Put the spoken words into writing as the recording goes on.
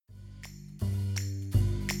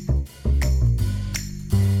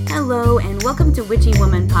Hello, and welcome to Witchy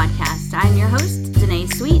Woman Podcast. I'm your host, Danae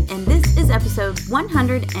Sweet, and this is episode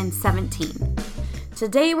 117.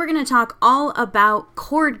 Today we're going to talk all about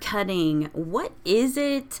cord cutting. What is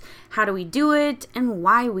it? How do we do it? And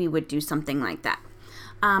why we would do something like that.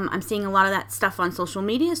 I'm seeing a lot of that stuff on social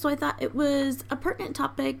media, so I thought it was a pertinent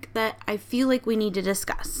topic that I feel like we need to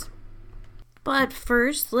discuss. But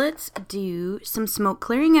first, let's do some smoke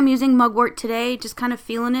clearing. I'm using mugwort today, just kind of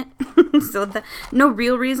feeling it. No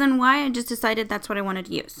real reason why, I just decided that's what I wanted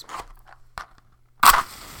to use.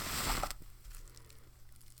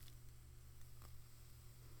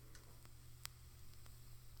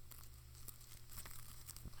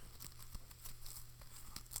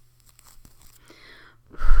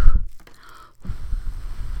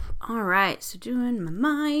 Alright, so doing my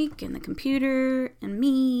mic and the computer and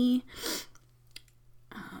me.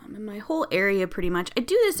 And my whole area pretty much. I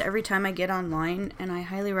do this every time I get online, and I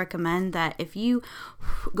highly recommend that if you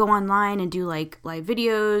go online and do like live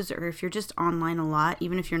videos, or if you're just online a lot,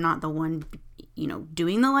 even if you're not the one,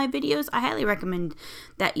 doing the live videos, I highly recommend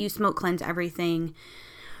that you smoke cleanse everything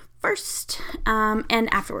first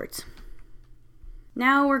and afterwards.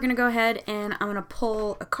 Now we're going to go ahead and I'm going to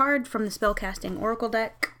pull a card from the Spellcasting Oracle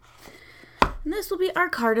deck. And this will be our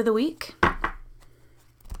card of the week.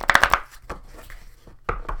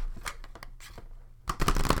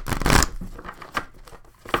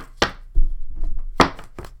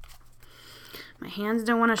 My hands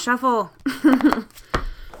don't want to shuffle.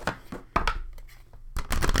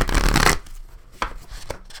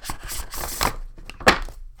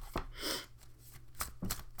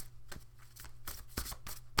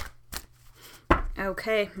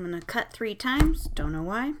 Okay, I'm going to cut 3 times. Don't know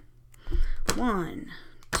why. 1,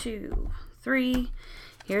 2, 3.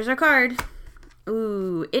 Here's our card.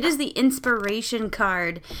 Ooh, it is the inspiration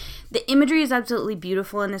card. The imagery is absolutely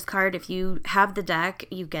beautiful in this card. If you have the deck,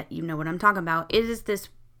 you know what I'm talking about. It is this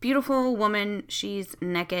beautiful woman. She's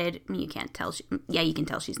naked. I mean, you can't tell. You can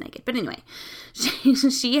tell she's naked. But anyway,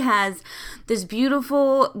 she has this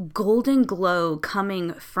beautiful golden glow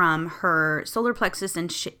coming from her solar plexus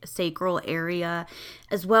and sacral area,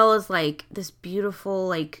 as well as like this beautiful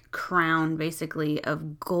like crown, basically,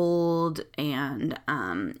 of gold and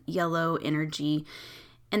yellow energy.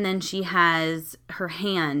 And then she has her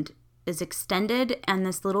hand is extended, and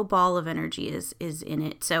this little ball of energy is in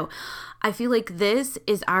it. So I feel like this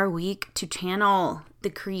is our week to channel the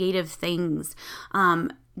creative things,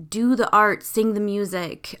 do the art, sing the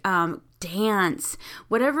music, dance,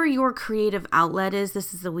 whatever your creative outlet is.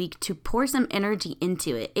 This is the week to pour some energy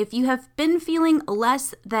into it. If you have been feeling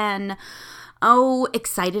less than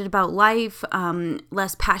excited about life,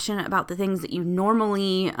 less passionate about the things that you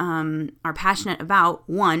normally are passionate about,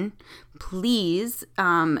 please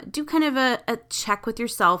do kind of a check with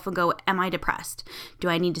yourself and go, am I depressed? Do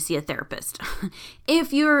I need to see a therapist?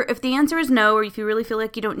 If the answer is no, or if you really feel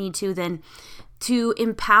like you don't need to, then to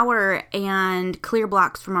empower and clear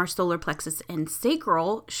blocks from our solar plexus and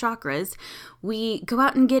sacral chakras, we go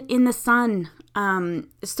out and get in the sun,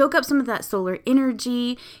 soak up some of that solar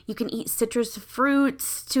energy. You can eat citrus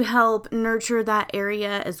fruits to help nurture that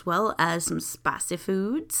area, as well as some spicy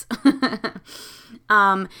foods.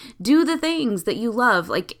 Do the things that you love.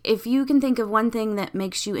 Like, if you can think of one thing that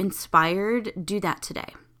makes you inspired, do that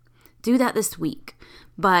today. Do that this week.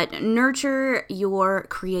 But nurture your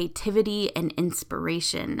creativity and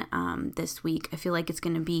inspiration this week. I feel like it's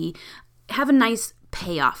going to have a nice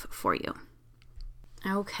payoff for you.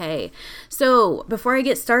 Okay, so before I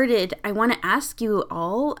get started, I want to ask you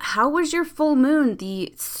all, how was your full moon,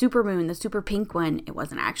 the super moon, the super pink one? It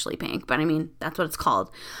wasn't actually pink, but I mean, that's what it's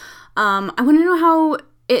called. I want to know how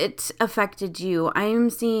it affected you. I am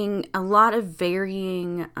seeing a lot of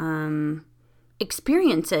varying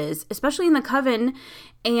experiences, especially in the coven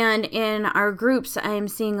and in our groups. I am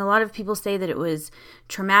seeing a lot of people say that it was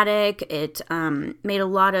traumatic. It made a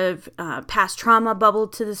lot of past trauma bubble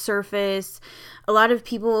to the surface. A lot of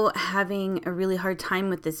people having a really hard time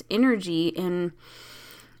with this energy. And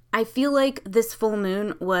I feel like this full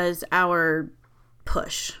moon was our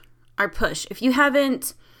push. If you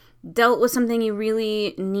haven't dealt with something you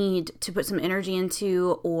really need to put some energy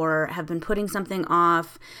into, or have been putting something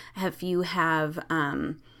off, if you have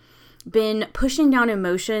been pushing down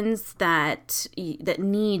emotions that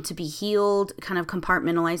need to be healed, kind of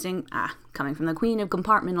compartmentalizing, coming from the queen of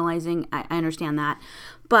compartmentalizing, I understand that,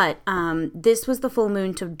 but this was the full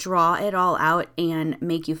moon to draw it all out and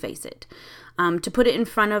make you face it. To put it in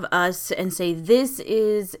front of us and say, this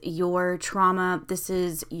is your trauma, this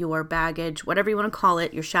is your baggage, whatever you want to call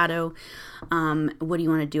it, your shadow, what do you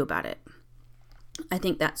want to do about it? I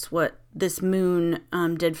think that's what this moon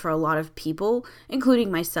did for a lot of people,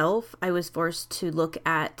 including myself. I was forced to look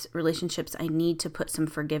at relationships I need to put some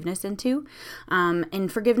forgiveness into,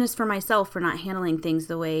 and forgiveness for myself for not handling things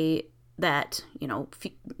the way that,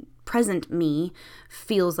 present me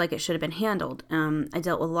feels like it should have been handled. I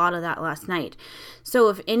dealt with a lot of that last night. So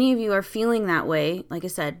if any of you are feeling that way, like I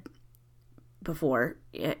said before,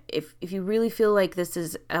 if you really feel like this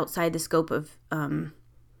is outside the scope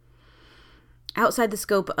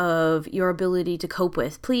of your ability to cope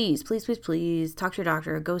with, please talk to your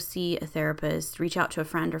doctor, go see a therapist, reach out to a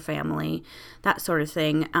friend or family, that sort of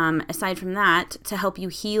thing. Aside from that, to help you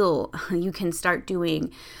heal, you can start doing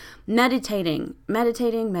meditating.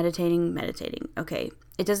 Okay.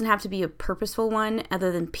 It doesn't have to be a purposeful one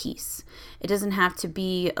other than peace. It doesn't have to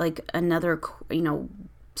be like another,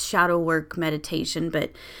 shadow work meditation,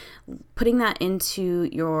 but putting that into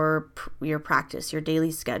your practice, your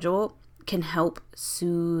daily schedule, can help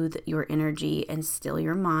soothe your energy and still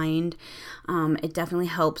your mind. It definitely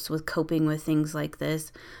helps with coping with things like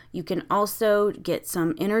this. You can also get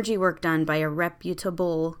some energy work done by a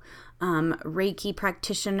reputable Reiki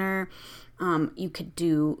practitioner. You could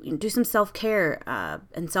do some self-care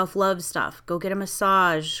and self-love stuff. Go get a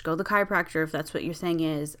massage. Go to the chiropractor if that's what your thing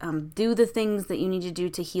is. Do the things that you need to do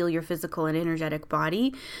to heal your physical and energetic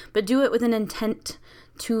body, but do it with an intent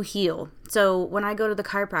to heal. So when I go to the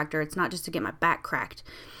chiropractor, it's not just to get my back cracked.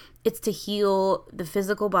 It's to heal the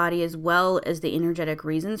physical body as well as the energetic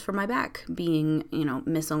reasons for my back being,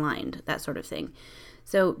 misaligned, that sort of thing.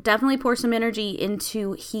 So definitely pour some energy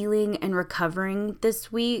into healing and recovering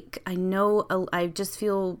this week. I know I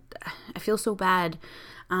feel so bad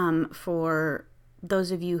for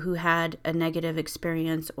those of you who had a negative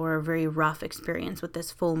experience or a very rough experience with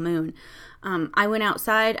this full moon. I went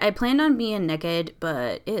outside. I planned on being naked,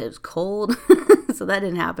 but it was cold, so that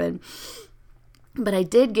didn't happen. But I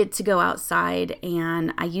did get to go outside,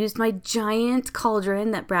 and I used my giant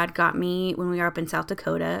cauldron that Brad got me when we were up in South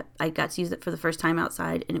Dakota. I got to use it for the first time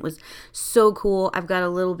outside, and it was so cool. I've got a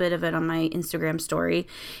little bit of it on my Instagram story,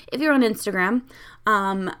 if you're on Instagram.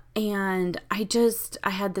 And I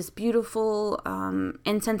had this beautiful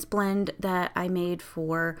incense blend that I made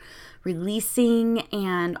for releasing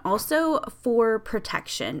and also for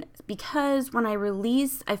protection, because when I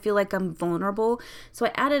release, I feel like I'm vulnerable. So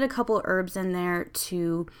I added a couple herbs in there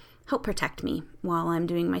to help protect me while I'm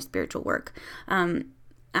doing my spiritual work.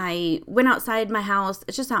 I went outside my house.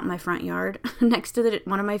 It's just out in my front yard next to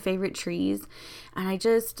one of my favorite trees. And I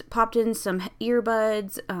just popped in some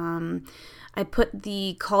earbuds. I put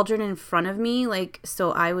the cauldron in front of me,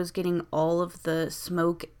 so I was getting all of the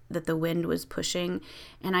smoke that the wind was pushing,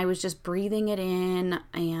 and I was just breathing it in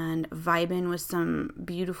and vibing with some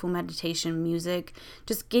beautiful meditation music,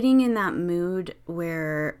 just getting in that mood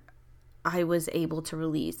where I was able to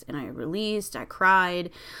release. And I released, I cried.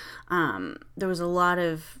 There was a lot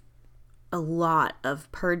of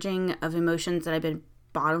purging of emotions that I've been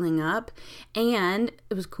bottling up, and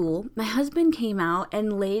it was cool. My husband came out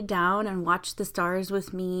and laid down and watched the stars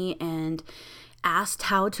with me and asked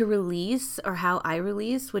how to release or how I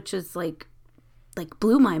release, which is like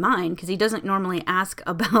blew my mind, because he doesn't normally ask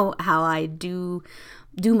about how I do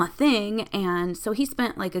my thing. And so he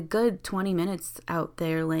spent like a good 20 minutes out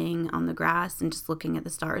there laying on the grass and just looking at the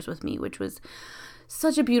stars with me, which was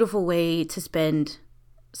such a beautiful way to spend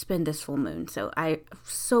this full moon. So I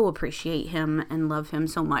so appreciate him and love him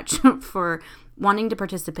so much for wanting to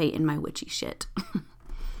participate in my witchy shit.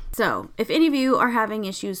 So if any of you are having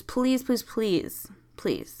issues, please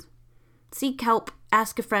seek help.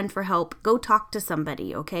 Ask a friend for help. Go talk to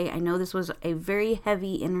somebody, okay? I know this was a very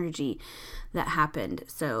heavy energy that happened.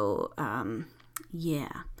 So,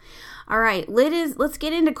 yeah. All right, let's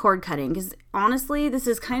get into cord cutting, because honestly, this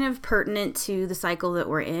is kind of pertinent to the cycle that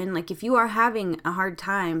we're in. Like, if you are having a hard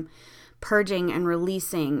time purging and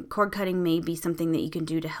releasing, cord cutting may be something that you can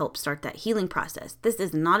do to help start that healing process. This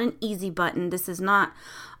is not an easy button. This is not,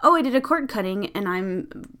 oh, I did a cord cutting and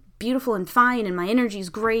I'm beautiful and fine and my energy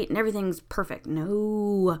is great and everything's perfect.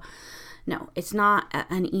 No, it's not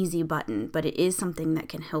an easy button, but it is something that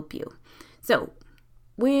can help you. So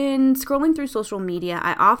when scrolling through social media,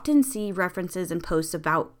 I often see references and posts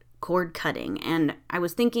about cord cutting, and I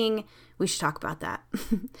was thinking we should talk about that.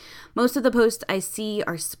 Most of the posts I see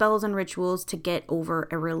are spells and rituals to get over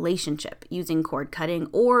a relationship using cord cutting,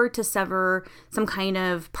 or to sever some kind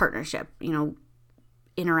of partnership,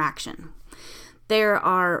 interaction. There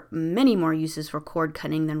are many more uses for cord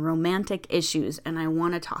cutting than romantic issues, and I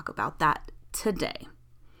want to talk about that today.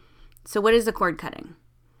 So what is a cord cutting?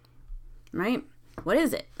 Right? What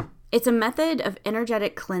is it? It's a method of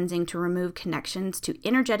energetic cleansing to remove connections to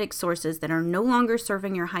energetic sources that are no longer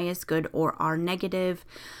serving your highest good or are negative.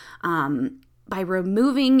 By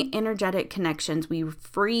removing energetic connections, we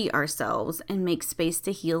free ourselves and make space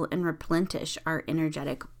to heal and replenish our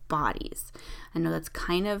energetic bodies. I know that's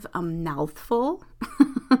kind of a mouthful,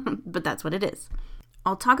 but that's what it is.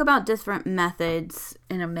 I'll talk about different methods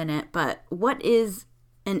in a minute, but what is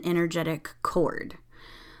an energetic cord?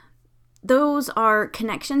 Those are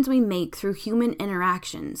connections we make through human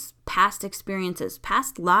interactions, past experiences,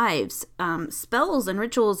 past lives, spells and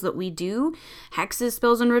rituals that we do, hexes,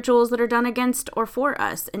 spells, and rituals that are done against or for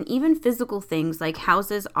us, and even physical things like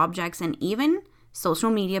houses, objects, and even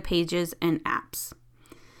social media pages and apps.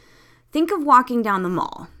 Think of walking down the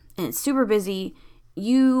mall, and it's super busy.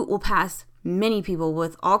 You will pass many people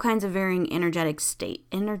with all kinds of varying energetic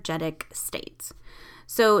states.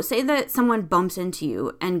 So say that someone bumps into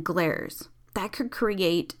you and glares. That could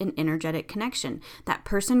create an energetic connection. That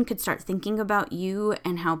person could start thinking about you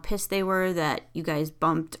and how pissed they were that you guys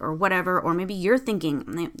bumped or whatever. Or maybe you're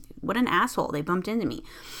thinking, what an asshole, they bumped into me.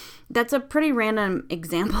 That's a pretty random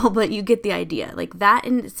example, but you get the idea. Like that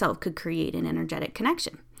in itself could create an energetic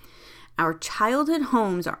connection. Our childhood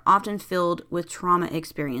homes are often filled with trauma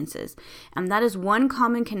experiences, and that is one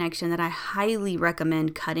common connection that I highly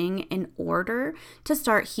recommend cutting in order to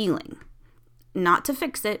start healing. Not to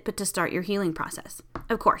fix it, but to start your healing process.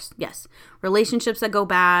 Of course, yes, relationships that go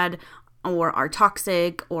bad or are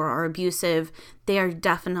toxic or are abusive, they are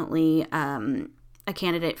definitely a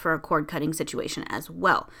candidate for a cord cutting situation as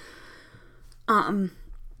well.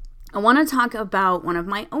 I want to talk about one of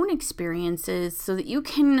my own experiences so that you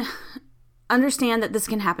can understand that this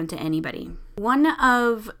can happen to anybody. One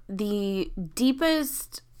of the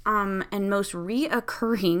deepest and most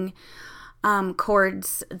reoccurring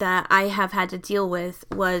cords that I have had to deal with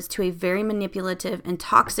was to a very manipulative and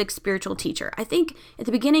toxic spiritual teacher. I think at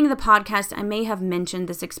the beginning of the podcast, I may have mentioned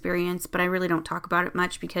this experience, but I really don't talk about it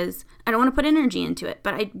much because I don't want to put energy into it.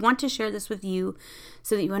 But I want to share this with you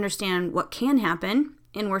so that you understand what can happen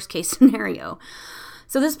in worst case scenario.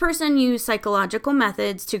 So this person used psychological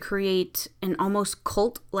methods to create an almost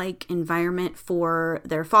cult-like environment for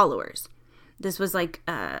their followers. This was like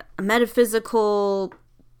a metaphysical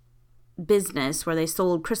business where they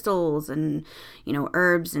sold crystals and,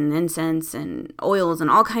 herbs and incense and oils and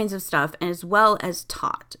all kinds of stuff, as well as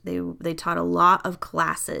taught. They taught a lot of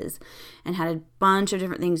classes and had a bunch of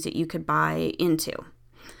different things that you could buy into.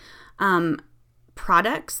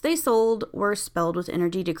 Products they sold were spelled with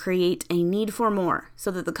energy to create a need for more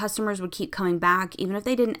so that the customers would keep coming back even if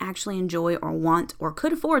they didn't actually enjoy or want or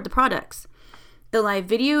could afford the products. The live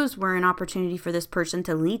videos were an opportunity for this person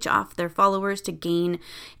to leech off their followers to gain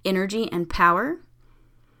energy and power.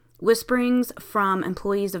 Whisperings from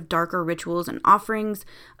employees of darker rituals and offerings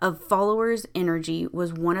of followers' energy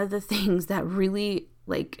was one of the things that really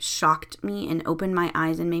shocked me and opened my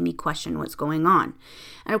eyes and made me question what's going on.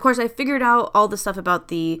 And of course, I figured out all the stuff about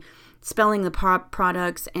the spelling the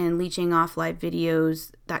products and leeching off live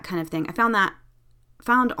videos, that kind of thing. I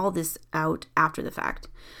found all this out after the fact.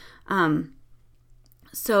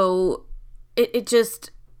 So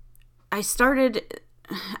I started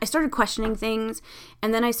questioning things,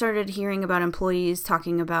 and then I started hearing about employees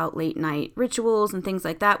talking about late night rituals and things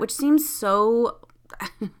like that, which seems so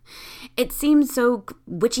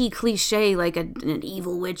witchy cliche, like an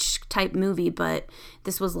evil witch type movie, but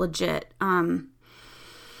this was legit.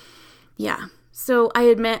 Yeah. So I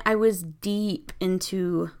admit I was deep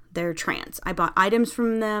into their trance. I bought items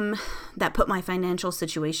from them that put my financial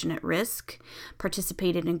situation at risk,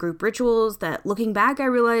 participated in group rituals that, looking back, I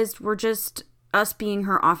realized were just us being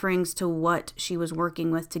her offerings to what she was working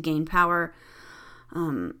with to gain power.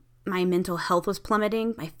 My mental health was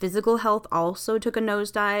plummeting. My physical health also took a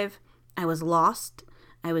nosedive. I was lost.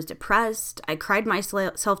 I was depressed. I cried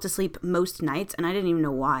myself to sleep most nights, and I didn't even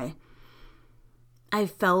know why. I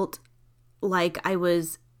felt like I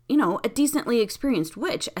was, a decently experienced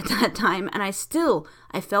witch at that time, and I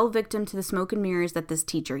fell victim to the smoke and mirrors that this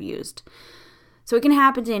teacher used. So it can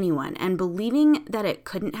happen to anyone, and believing that it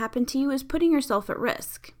couldn't happen to you is putting yourself at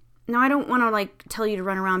risk. Now, I don't want to tell you to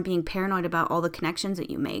run around being paranoid about all the connections that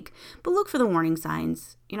you make, but look for the warning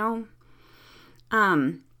signs,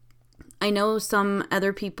 I know some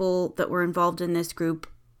other people that were involved in this group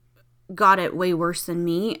got it way worse than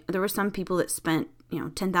me. There were some people that spent,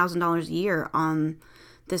 $10,000 a year on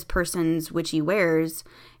this person's witchy wares,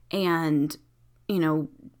 and,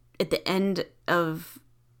 at the end of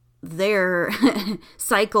their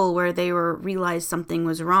cycle where they realized something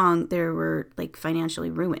was wrong, they were financially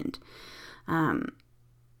ruined.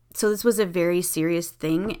 So this was a very serious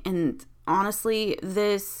thing, and honestly,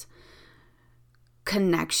 this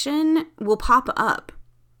connection will pop up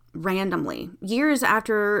randomly. Years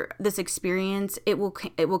after this experience, it will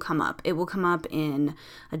come up. It will come up in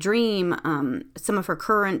a dream. Some of her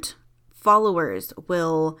current followers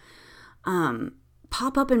will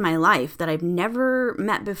pop up in my life that I've never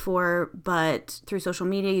met before, but through social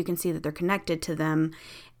media you can see that they're connected to them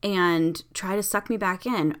and try to suck me back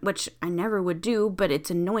in, which I never would do, but it's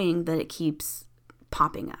annoying that it keeps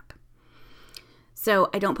popping up. So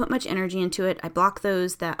I don't put much energy into it. I block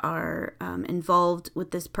those that are involved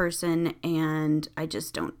with this person, and I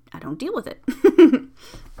don't deal with it.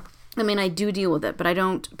 I mean, I do deal with it, but I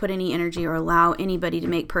don't put any energy or allow anybody to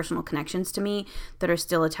make personal connections to me that are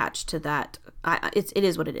still attached to that. It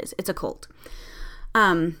is what it is. It's a cult.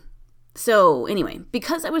 So anyway,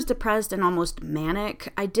 because I was depressed and almost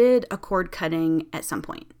manic, I did a cord cutting at some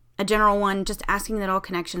point. A general one, just asking that all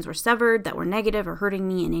connections were severed, that were negative or hurting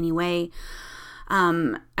me in any way.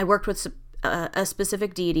 I worked with a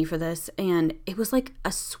specific deity for this, and it was like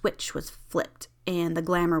a switch was flipped and the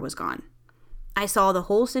glamour was gone. I saw the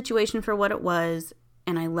whole situation for what it was,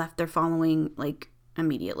 and I left their following like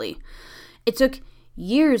immediately. It took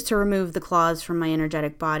years to remove the claws from my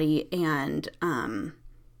energetic body, and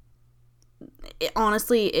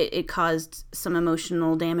it caused some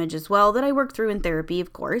emotional damage as well that I worked through in therapy,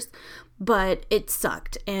 of course, but it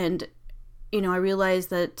sucked. And, I realized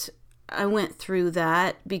that I went through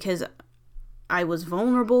that because I was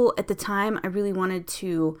vulnerable at the time. I really wanted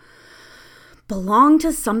to belong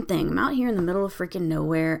to something. I'm out here in the middle of freaking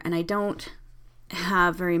nowhere, and I don't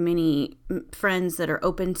have very many friends that are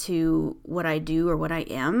open to what I do or what I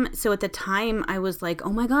am. So at the time I was like,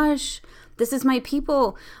 oh my gosh, this is my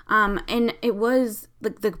people. And it was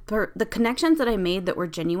the connections that I made that were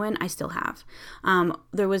genuine, I still have.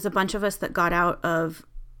 There was a bunch of us that got out of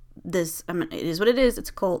this. It is what it is. It's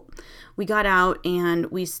a cult. We got out, and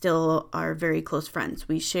we still are very close friends.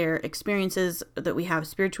 We share experiences that we have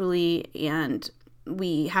spiritually, and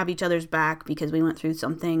we have each other's back because we went through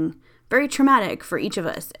something very traumatic for each of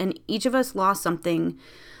us, and each of us lost something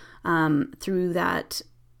through that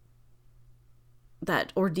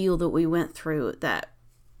ordeal that we went through, that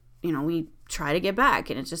we try to get back,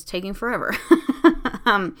 and it's just taking forever.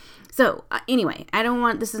 So anyway,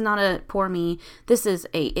 this is not a poor me. This is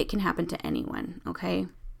it can happen to anyone. Okay.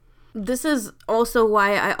 This is also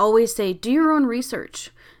why I always say, do your own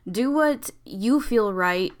research. Do what you feel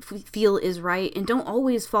is right, and don't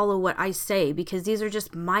always follow what I say, because these are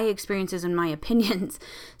just my experiences and my opinions.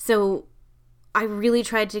 So I really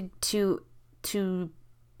tried to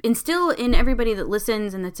instill in everybody that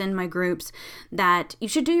listens and that's in my groups that you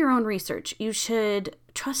should do your own research. You should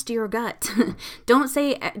trust your gut.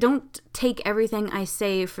 Don't take everything I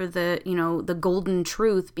say for the golden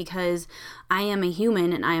truth, because I am a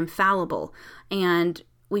human and I am fallible, and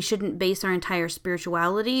we shouldn't base our entire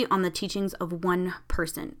spirituality on the teachings of one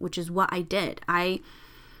person, which is what I did. I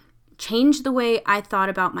changed the way I thought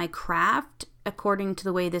about my craft according to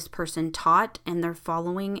the way this person taught and their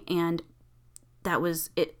following, and that was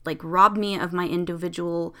it. Robbed me of my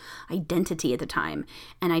individual identity at the time.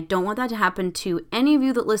 And I don't want that to happen to any of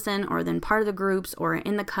you that listen or then part of the groups or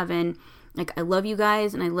in the coven. I love you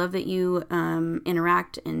guys, and I love that you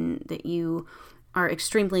interact and that you are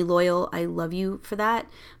extremely loyal. I love you for that.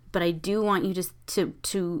 But I do want you just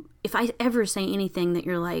to if I ever say anything that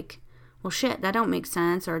you're like, well, shit, that don't make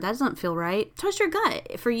sense, or that doesn't feel right, trust your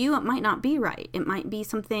gut. For you, it might not be right. It might be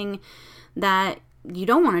something that you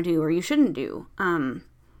don't want to do or you shouldn't do.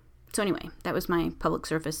 So anyway, that was my public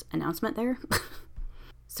service announcement there.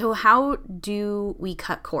 So how do we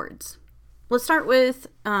cut cords? Let's start with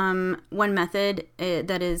one method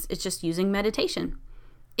it's just using meditation.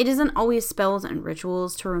 It isn't always spells and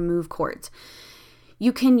rituals to remove cords.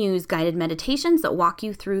 You can use guided meditations that walk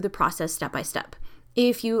you through the process step by step.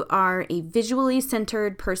 If you are a visually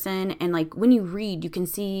centered person, and when you read, you can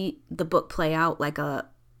see the book play out like a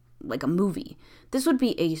movie, this would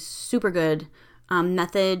be a super good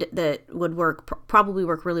method that would probably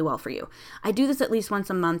work really well for you. I do this at least once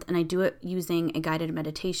a month, and I do it using a guided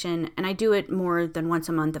meditation, and I do it more than once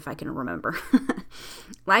a month if I can remember.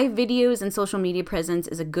 Live videos and social media presence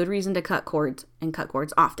is a good reason to cut cords, and cut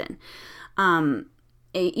cords often.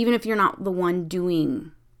 Even if you're not the one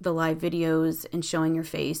doing the live videos and showing your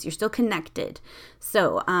face, you're still connected.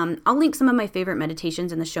 So I'll link some of my favorite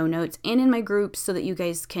meditations in the show notes and in my groups so that you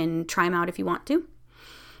guys can try them out if you want to.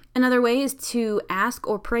 Another way is to ask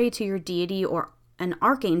or pray to your deity or an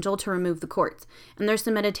archangel to remove the cords. And there's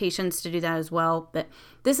some meditations to do that as well. But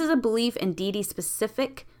this is a belief and deity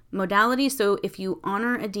specific modality. So if you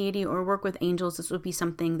honor a deity or work with angels, this would be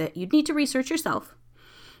something that you'd need to research yourself.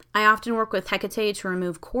 I often work with Hecate to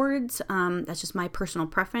remove cords. That's just my personal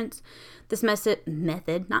preference. This This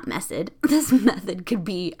method could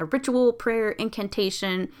be a ritual, prayer,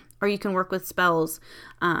 incantation, or you can work with spells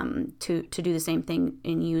to do the same thing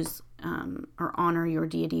and use or honor your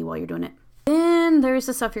deity while you're doing it. Then there's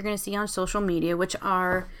the stuff you're going to see on social media, which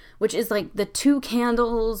is like the 2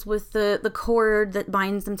 candles with the cord that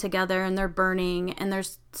binds them together and they're burning. And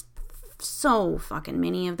there's so fucking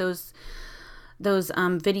many of those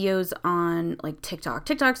videos on like TikTok.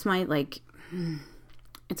 TikTok's my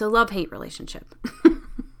it's a love-hate relationship.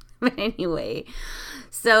 But anyway,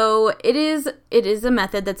 so it is a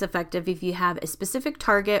method that's effective if you have a specific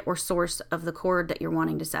target or source of the cord that you're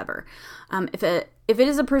wanting to sever. If it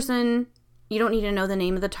is a person, you don't need to know the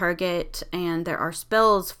name of the target, and there are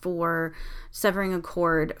spells for severing a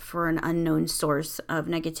cord for an unknown source of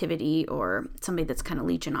negativity or somebody that's kind of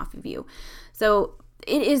leeching off of you. So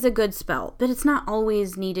it is a good spell, but it's not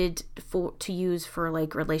always needed to use for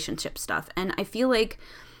like relationship stuff. And I feel like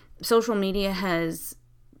social media has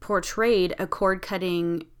portrayed a cord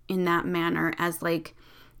cutting in that manner as like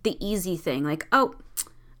the easy thing. Like, oh,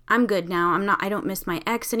 I'm good now. I don't miss my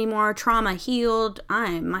ex anymore. Trauma healed.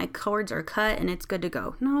 My cords are cut and it's good to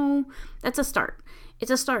go. No, that's a start.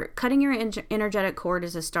 It's a start. Cutting your energetic cord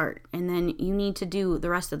is a start. And then you need to do the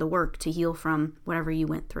rest of the work to heal from whatever you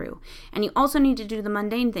went through. And you also need to do the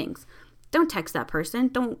mundane things. Don't text that person.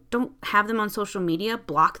 Don't have them on social media.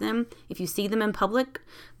 Block them. If you see them in public,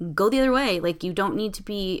 go the other way. Like, you don't need to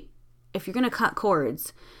be, if you're going to cut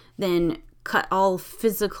cords, then cut all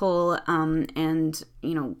physical and,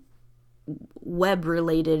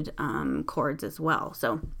 web-related cords as well.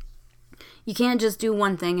 So you can't just do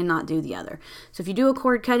one thing and not do the other. So if you do a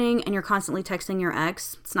cord cutting and you're constantly texting your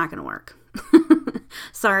ex, it's not going to work.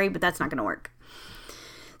 Sorry, but that's not going to work.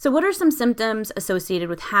 So what are some symptoms associated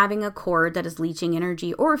with having a cord that is leeching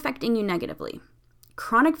energy or affecting you negatively?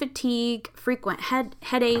 Chronic fatigue, frequent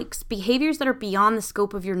headaches, behaviors that are beyond the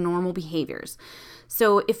scope of your normal behaviors.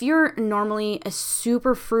 So if you're normally a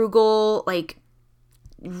super frugal, like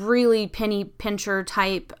really penny pincher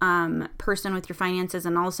type person with your finances,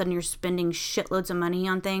 and all of a sudden you're spending shitloads of money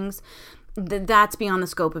on things, that's beyond the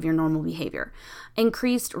scope of your normal behavior.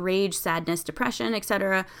 Increased rage, sadness, depression,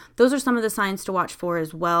 etc. Those are some of the signs to watch for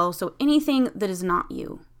as well. So anything that is not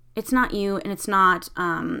you, it's not you, and it's not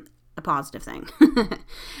a positive thing.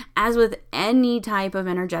 As with any type of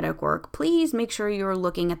energetic work, please make sure you're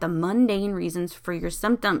looking at the mundane reasons for your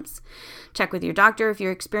symptoms. Check with your doctor if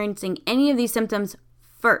you're experiencing any of these symptoms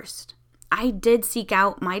first. I did seek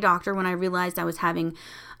out my doctor when I realized I was having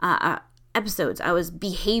episodes. I was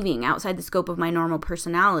behaving outside the scope of my normal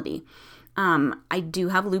personality. I do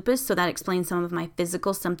have lupus, so that explains some of my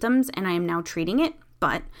physical symptoms, and I am now treating it.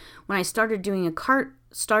 But when I started doing cord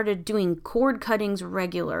cuttings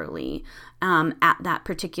regularly at that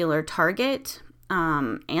particular target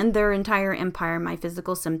and their entire empire, my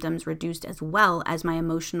physical symptoms reduced as well as my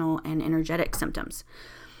emotional and energetic symptoms.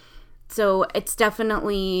 So it's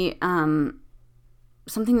definitely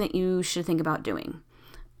something that you should think about doing.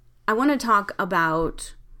 I want to talk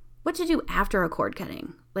about what to do after a cord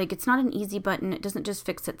cutting. Like, it's not an easy button. It doesn't just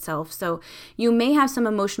fix itself. So you may have some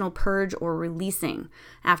emotional purge or releasing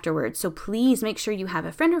afterwards. So please make sure you have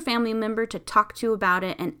a friend or family member to talk to about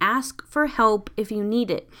it and ask for help if you need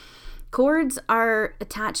it. Cords are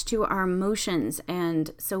attached to our emotions,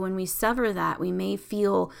 and so when we sever that, we may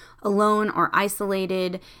feel alone or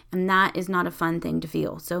isolated, and that is not a fun thing to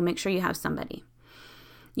feel. So make sure you have somebody.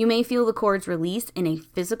 You may feel the cords release in a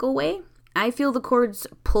physical way. I feel the cords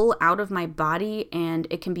pull out of my body, and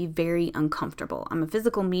it can be very uncomfortable. I'm a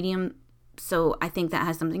physical medium, so I think that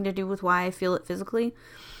has something to do with why I feel it physically.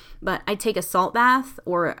 But I take a salt bath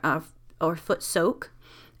or foot soak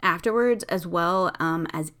afterwards, as well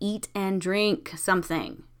as eat and drink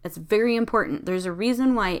something. That's very important. There's a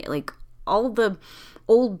reason why, like, all the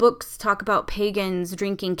old books talk about pagans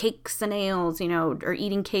drinking cakes and ales, or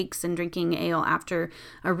eating cakes and drinking ale after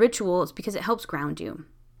a ritual. It's because it helps ground you.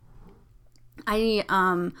 I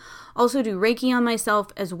also do Reiki on myself,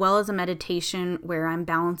 as well as a meditation where I'm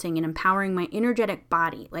balancing and empowering my energetic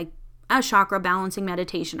body, like a chakra balancing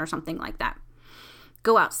meditation or something like that.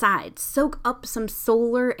 Go outside, soak up some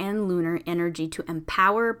solar and lunar energy to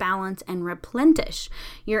empower, balance, and replenish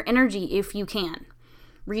your energy if you can.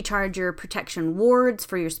 Recharge your protection wards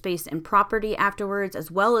for your space and property afterwards,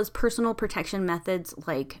 as well as personal protection methods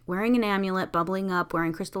like wearing an amulet, bubbling up,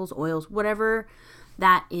 wearing crystals, oils, whatever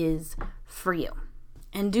that is for you.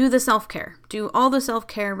 And do the self-care. Do all the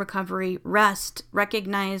self-care, recovery, rest.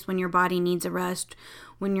 Recognize when your body needs a rest,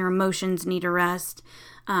 when your emotions need a rest.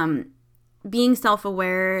 Being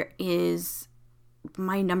self-aware is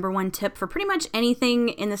my number one tip for pretty much anything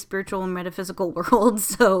in the spiritual and metaphysical world.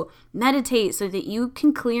 So meditate so that you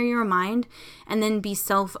can clear your mind and then be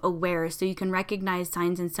self-aware so you can recognize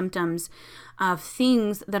signs and symptoms of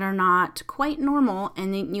things that are not quite normal,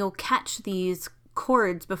 and then you'll catch these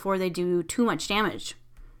cords before they do too much damage.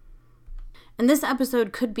 And this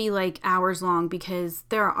episode could be like hours long because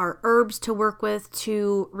there are herbs to work with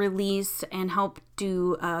to release and help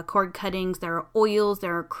do cord cuttings. There are oils,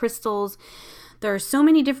 there are crystals. There are so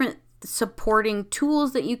many different supporting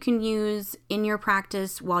tools that you can use in your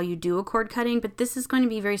practice while you do a cord cutting, but this is going to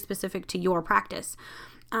be very specific to your practice.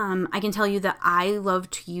 I can tell you that I love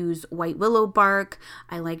to use white willow bark.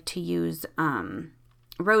 I like to use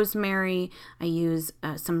rosemary. I use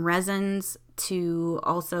some resins to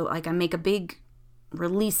also, like, I make a big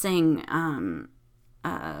releasing,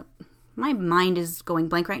 my mind is going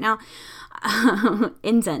blank right now,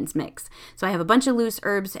 incense mix. So I have a bunch of loose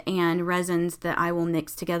herbs and resins that I will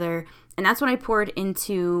mix together, and that's what I poured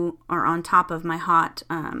into or on top of my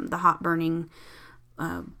the hot burning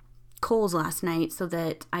coals last night, so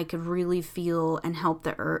that I could really feel and help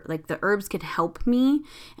the herbs could help me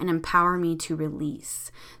and empower me to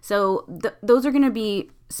release. So those are going to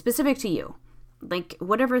be specific to you. Like,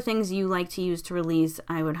 whatever things you like to use to release,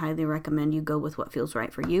 I would highly recommend you go with what feels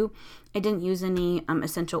right for you. I didn't use any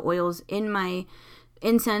essential oils in my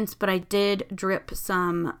incense, but I did drip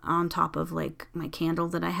some on top of like my candle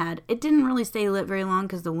that I had. It didn't really stay lit very long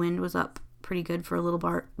because the wind was up pretty good for a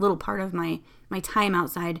little part of my time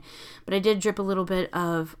outside, but I did drip a little bit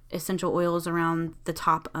of essential oils around the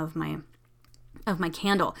top of my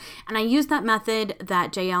candle. And I used that method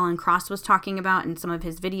that J. Alan Cross was talking about in some of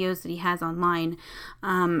his videos that he has online,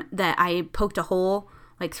 that I poked a hole,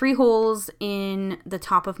 like 3 holes in the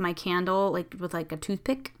top of my candle, like with like a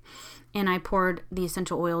toothpick, and I poured the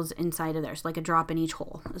essential oils inside of there. So like a drop in each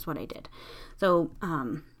hole is what I did. So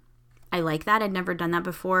I like that. I'd never done that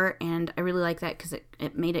before, and I really like that because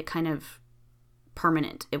it made it kind of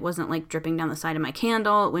permanent. It wasn't like dripping down the side of my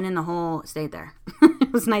candle. It went in the hole, it stayed there.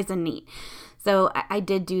 It was nice and neat. So I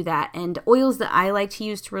did do that. And oils that I like to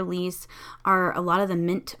use to release are a lot of the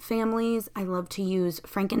mint families. I love to use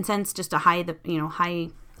frankincense just to heighten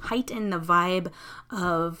the vibe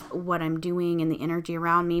of what I'm doing and the energy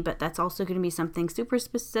around me, but that's also going to be something super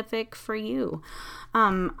specific for you.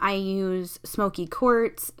 I use smoky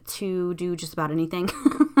quartz to do just about anything,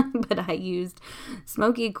 but I used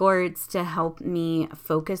smoky quartz to help me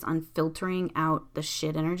focus on filtering out the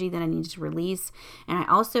shit energy that I needed to release. And I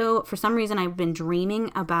also, for some reason, I've been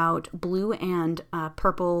dreaming about blue and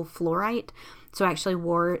purple fluorite, so I actually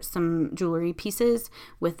wore some jewelry pieces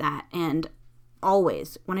with that. And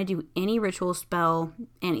always, when I do any ritual spell,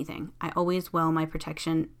 anything, I always wear my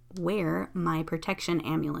protection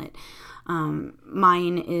amulet.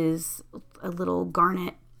 Mine is a little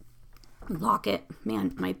garnet locket.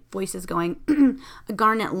 Man, my voice is going. A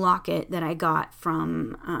garnet locket that I got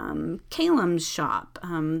from Calem's shop,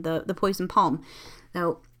 the Poison Palm.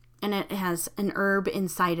 And it has an herb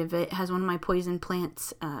inside of it. It has one of my poison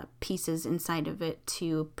plants pieces inside of it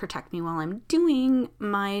to protect me while I'm doing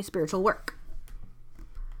my spiritual work.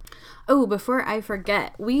 Oh, before I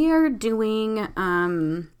forget, we are doing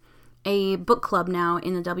a book club now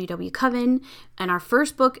in the WW Coven, and our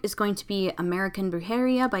first book is going to be American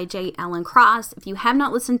Brujeria by J. Alan Cross. If you have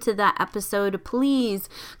not listened to that episode, please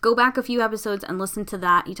go back a few episodes and listen to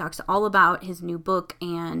that. He talks all about his new book,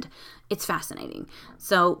 and it's fascinating.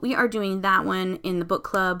 So we are doing that one in the book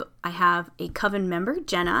club. I have a Coven member,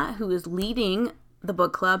 Jenna, who is leading the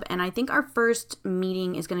book club, and I think our first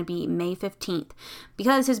meeting is going to be May 15th.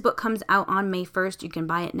 Because his book comes out on May 1st, you can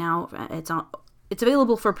buy it now. It's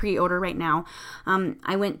available for pre-order right now.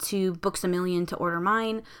 I went to Books A Million to order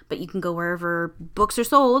mine, but you can go wherever books are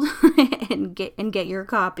sold and get your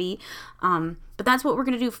copy. But that's what we're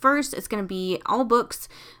going to do first. It's going to be all books.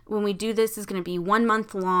 When we do this, it's going to be 1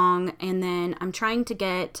 month long, and then I'm trying to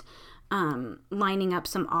get lining up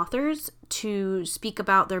some authors to speak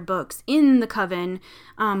about their books in the Coven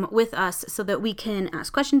with us so that we can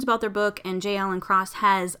ask questions about their book. And J. Alan Cross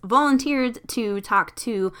has volunteered to talk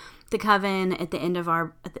to the Coven at the end of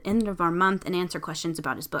our month and answer questions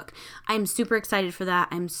about his book. I'm super excited for that.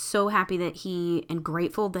 I'm so happy and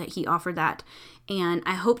grateful that he offered that. And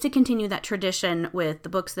I hope to continue that tradition with the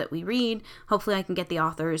books that we read. Hopefully I can get the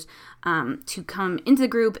authors to come into the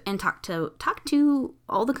group and talk to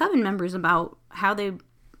all the Coven members about how the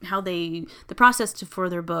process for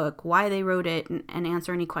their book, why they wrote it, and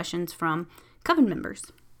answer any questions from Coven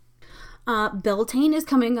members. Beltane is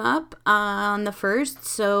coming up on the 1st,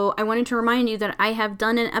 so I wanted to remind you that I have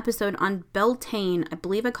done an episode on Beltane. I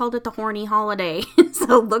believe I called it the Horny Holiday,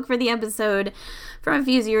 so look for the episode from a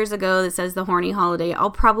few years ago that says the Horny Holiday.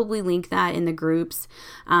 I'll probably link that in the groups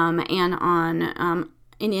and on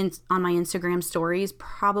my Instagram stories,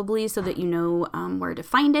 probably, so that you know where to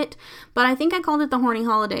find it. But I think I called it the Horny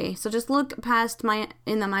Holiday. So just look past my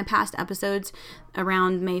past episodes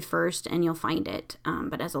around May 1st and you'll find it.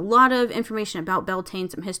 But it has a lot of information about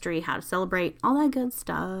Beltane, some history, how to celebrate, all that good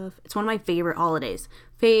stuff. It's one of my favorite holidays.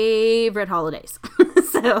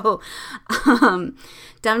 So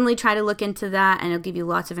definitely try to look into that, and it'll give you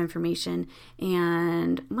lots of information.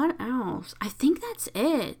 And what else? I think that's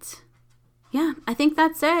it. Yeah, I think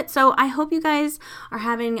that's it. So I hope you guys are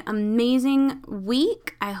having an amazing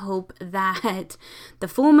week. I hope that the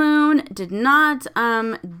full moon did not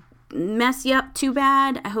mess you up too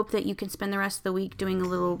bad. I hope that you can spend the rest of the week doing a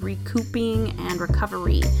little recouping and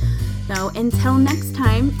recovery. So until next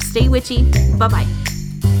time, stay witchy. Bye-bye.